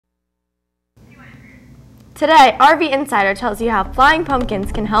Today, RV Insider tells you how flying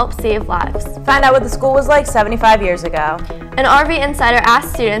pumpkins can help save lives. Find out what the school was like 75 years ago. And RV Insider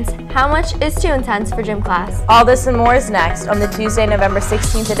asks students, how much is too intense for gym class? All this and more is next on the Tuesday, November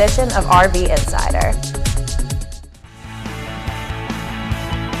 16th edition of RV Insider.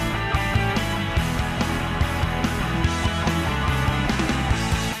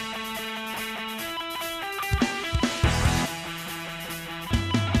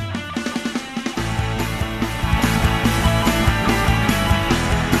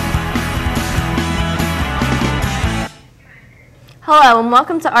 Hello and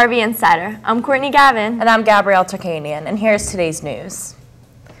welcome to RV Insider. I'm Courtney Gavin. And I'm Gabrielle Turkanian, and here's today's news.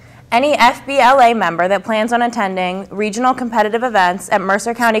 Any FBLA member that plans on attending regional competitive events at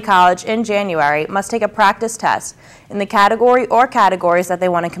Mercer County College in January must take a practice test in the category or categories that they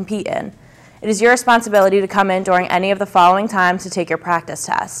want to compete in. It is your responsibility to come in during any of the following times to take your practice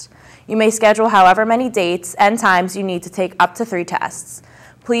test. You may schedule however many dates and times you need to take up to 3 tests.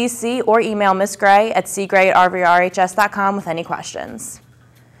 Please see or email Ms. Gray at cgray@rvrhs.com with any questions.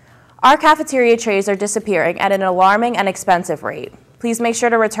 Our cafeteria trays are disappearing at an alarming and expensive rate. Please make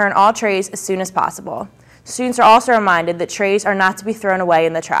sure to return all trays as soon as possible. Students are also reminded that trays are not to be thrown away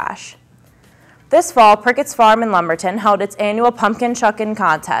in the trash. This fall, Prickett's Farm in Lumberton held its annual pumpkin chucking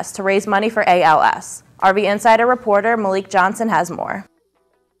contest to raise money for ALS. RV Insider reporter Malik Johnson has more.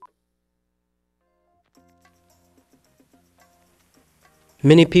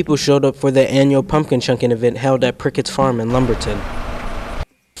 Many people showed up for the annual pumpkin chunking event held at Prickett's Farm in Lumberton.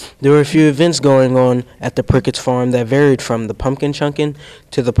 There were a few events going on at the Prickett's Farm that varied from the pumpkin chunking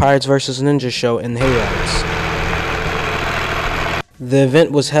to the Pirates vs. Ninja show and hay rides. The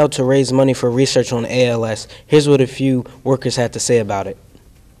event was held to raise money for research on ALS. Here's what a few workers had to say about it.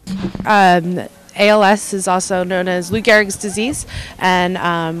 ALS is also known as Lou Gehrig's disease, and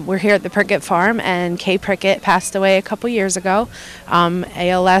we're here at the Prickett Farm, and Kay Prickett passed away a couple years ago.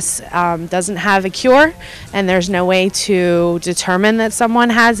 ALS doesn't have a cure, and there's no way to determine that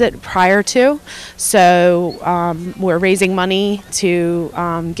someone has it prior to, so we're raising money to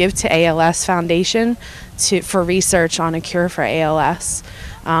give to ALS Foundation for research on a cure for ALS,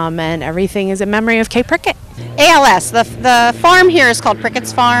 and everything is in memory of Kay Prickett. ALS, the farm here is called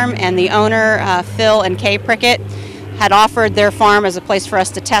Prickett's Farm, and the owner, Phil and Kay Prickett, had offered their farm as a place for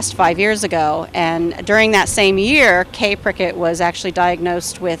us to test 5 years ago. And during that same year, Kay Prickett was actually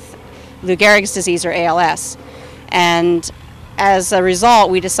diagnosed with Lou Gehrig's disease, or ALS. And as a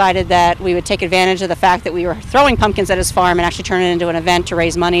result, we decided that we would take advantage of the fact that we were throwing pumpkins at his farm and actually turn it into an event to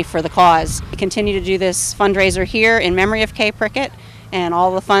raise money for the cause. We continue to do this fundraiser here in memory of Kay Prickett. And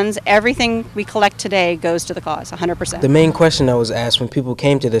all the funds, everything we collect today goes to the cause, 100%. The main question that was asked when people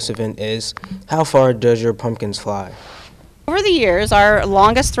came to this event is, how far does your pumpkins fly? Over the years, our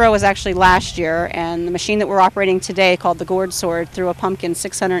longest throw was actually last year, and the machine that we're operating today, called the Gourd Sword, threw a pumpkin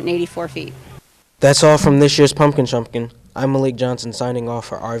 684 feet. That's all from this year's Pumpkin Chumpkin. I'm Malik Johnson signing off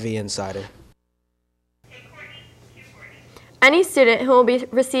for RV Insider. Any student who will be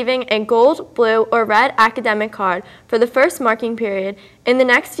receiving a gold, blue, or red academic card for the first marking period in the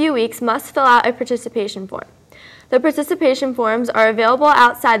next few weeks must fill out a participation form. The participation forms are available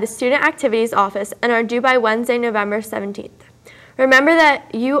outside the Student Activities Office and are due by Wednesday, November 17th. Remember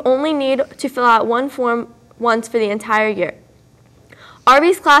that you only need to fill out one form once for the entire year.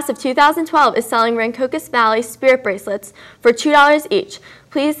 RV's class of 2012 is selling Rancocas Valley Spirit Bracelets for $2 each.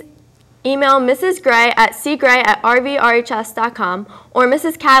 Please email Mrs. Gray at cgray@rvrhs.com or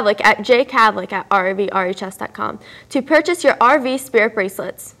Mrs. Kavlik at jkavlik@rvrhs.com to purchase your RV Spirit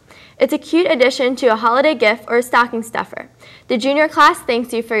Bracelets. It's a cute addition to a holiday gift or a stocking stuffer. The junior class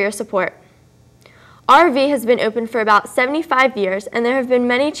thanks you for your support. RV has been open for about 75 years, and there have been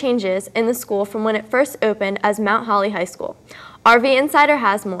many changes in the school from when it first opened as Mount Holly High School. RV Insider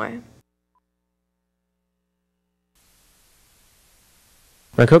has more.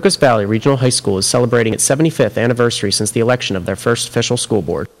 Rancocas Valley Regional High School is celebrating its 75th anniversary since the election of their first official school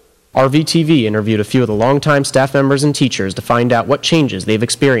board. RVTV interviewed a few of the longtime staff members and teachers to find out what changes they've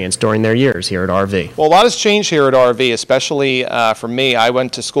experienced during their years here at RV. Well, a lot has changed here at RV, especially for me. I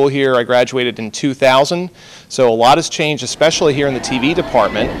went to school here, I graduated in 2000, so a lot has changed, especially here in the TV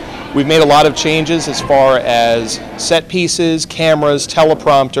department. We've made a lot of changes as far as set pieces, cameras,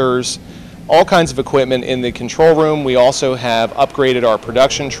 teleprompters, all kinds of equipment in the control room. We also have upgraded our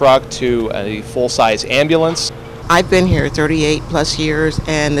production truck to a full-size ambulance. I've been here 38 plus years,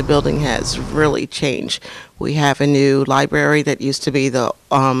 and the building has really changed. We have a new library that used to be the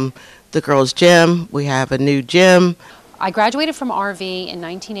girls' gym. We have a new gym. I graduated from RV in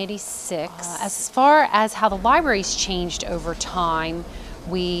 1986. As far as how the library's changed over time,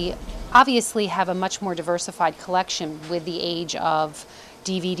 we obviously have a much more diversified collection with the age of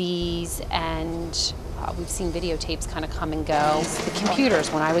DVDs, and we've seen videotapes kind of come and go. The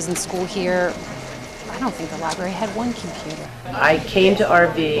computers, when I was in school here, I don't think the library had one computer. I came to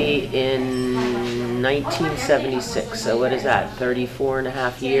RV in 1976, so what is that, 34 and a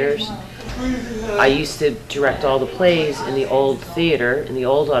half years? I used to direct all the plays in the old theater, in the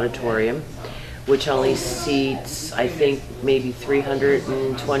old auditorium, which only seats, I think, maybe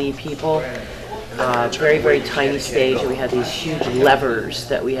 320 people. Very, very tiny stage, and we had these huge levers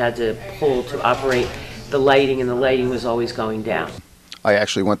that we had to pull to operate the lighting, and the lighting was always going down. I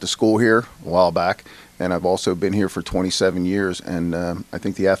actually went to school here a while back, and I've also been here for 27 years, and I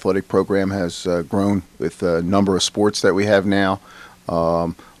think the athletic program has grown with the number of sports that we have now.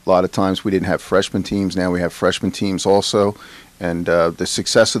 A lot of times we didn't have freshman teams, now we have freshman teams also, and the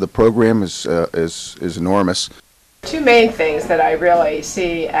success of the program is enormous. Two main things that I really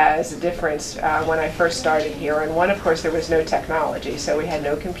see as a difference when I first started here, and one, of course, there was no technology, so we had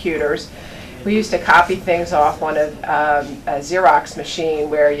no computers. We used to copy things off on a Xerox machine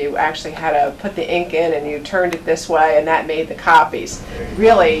where you actually had to put the ink in and you turned it this way, and that made the copies.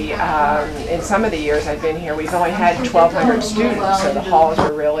 Really, in some of the years I've been here, we've only had 1,200 students, so the halls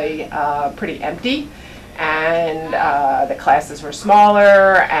were really pretty empty. And the classes were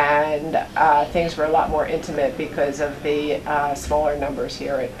smaller, and things were a lot more intimate because of the smaller numbers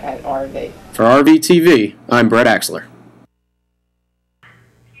here at RV. For RVTV, I'm Brett Axler.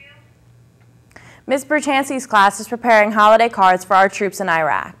 Ms. Bruchansky's class is preparing holiday cards for our troops in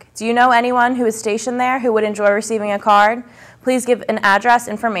Iraq. Do you know anyone who is stationed there who would enjoy receiving a card? Please give an address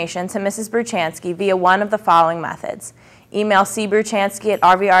information to Mrs. Bruchansky via one of the following methods. Email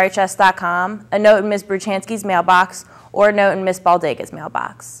cbruchansky@rvrhs.com, a note in Ms. Bruchansky's mailbox, or a note in Ms. Baldega's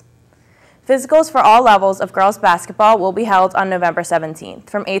mailbox. Physicals for all levels of girls basketball will be held on November 17th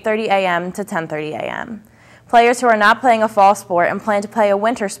from 8:30 a.m. to 10:30 a.m. Players who are not playing a fall sport and plan to play a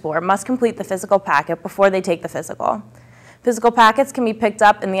winter sport must complete the physical packet before they take the physical. Physical packets can be picked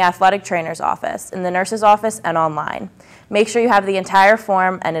up in the athletic trainer's office, in the nurse's office, and online. Make sure you have the entire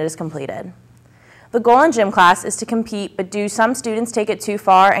form and it is completed. The goal in gym class is to compete, but do some students take it too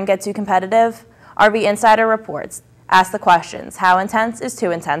far and get too competitive? RV Insider reports. Ask the questions. How intense is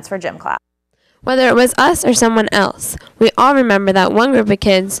too intense for gym class? Whether it was us or someone else, we all remember that one group of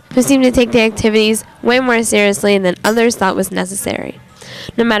kids who seemed to take the activities way more seriously than others thought was necessary.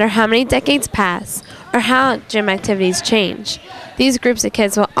 No matter how many decades pass or how gym activities change, these groups of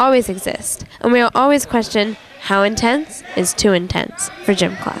kids will always exist, and we will always question how intense is too intense for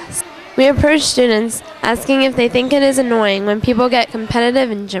gym class. We approach students asking if they think it is annoying when people get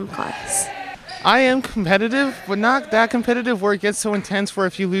competitive in gym class. I am competitive, but not that competitive where it gets so intense where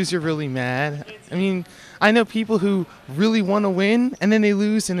if you lose, you're really mad. I mean, I know people who really want to win, and then they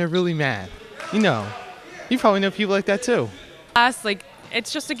lose and they're really mad. You probably know people like that too.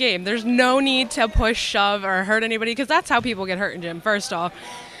 It's just a game. There's no need to push, shove, or hurt anybody, because that's how people get hurt in gym, first off.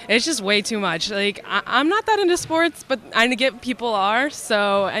 It's just way too much. I'm not that into sports, but I get people are,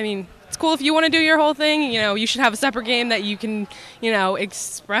 so, I mean, it's cool if you want to do your whole thing. You should have a separate game that you can,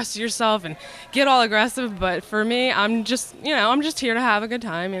 express yourself and get all aggressive. But for me, I'm just here to have a good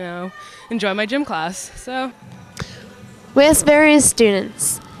time, enjoy my gym class. So, We asked various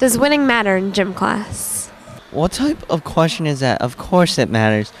students, does winning matter in gym class? What type of question is that? Of course it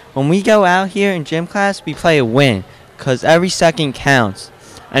matters. When we go out here in gym class, we play a win, because every second counts.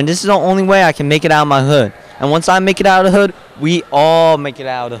 And this is the only way I can make it out of my hood. And once I make it out of the hood, we all make it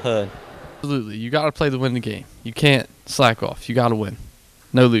out of the hood. Absolutely. You got to play to win the game. You can't slack off. You got to win.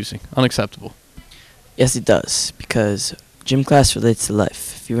 No losing. Unacceptable. Yes, it does, because gym class relates to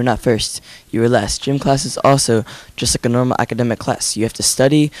life. If you were not first, you were last. Gym class is also just like a normal academic class. You have to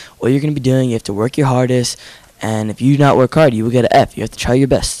study what you're going to be doing. You have to work your hardest. And if you do not work hard, you will get an F. You have to try your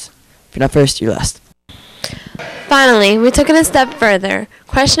best. If you're not first, you're last. Finally, we took it a step further,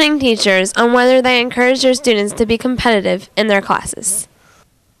 questioning teachers on whether they encourage their students to be competitive in their classes.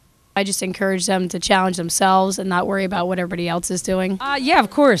 I just encourage them to challenge themselves and not worry about what everybody else is doing. Yeah, of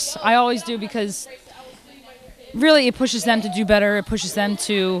course. I always do, because really it pushes them to do better. It pushes them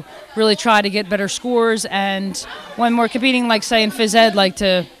to really try to get better scores. And when we're competing, like say in phys ed, like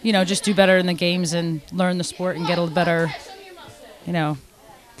to, just do better in the games and learn the sport and get a little better,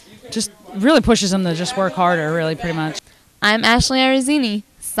 just really pushes them to just work harder, really, pretty much. I'm Ashley Arizini,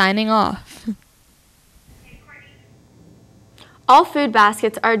 signing off. All food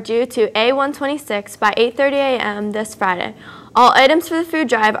baskets are due to A126 by 8:30 a.m. this Friday. All items for the food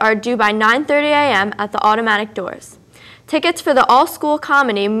drive are due by 9:30 a.m. at the automatic doors. Tickets for the all-school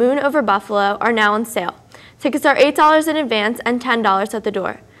comedy Moon Over Buffalo are now on sale. Tickets are $8 in advance and $10 at the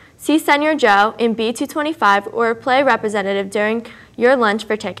door. See Senior Joe in B225 or a play representative during your lunch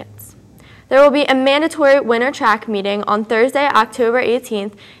for tickets. There will be a mandatory winter track meeting on Thursday, October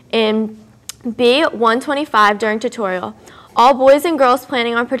 18th in B125 during tutorial. All boys and girls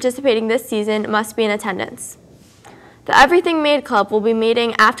planning on participating this season must be in attendance. The Everything Made Club will be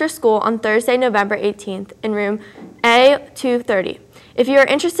meeting after school on Thursday, November 18th in room A230. If you are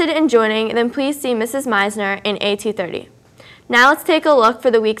interested in joining, then please see Mrs. Meisner in A230. Now let's take a look for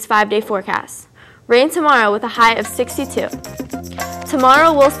the week's 5-day forecast. Rain tomorrow with a high of 62.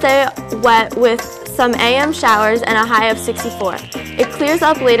 Tomorrow will stay wet with some AM showers and a high of 64. It clears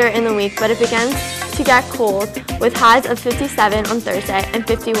up later in the week, but it begins to get cold with highs of 57 on Thursday and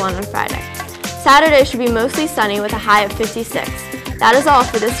 51 on Friday. Saturday should be mostly sunny with a high of 56. That is all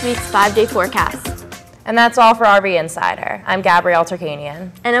for this week's 5-day forecast. And that's all for RV Insider. I'm Gabrielle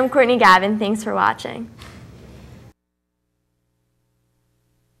Turkanian. And I'm Courtney Gavin. Thanks for watching.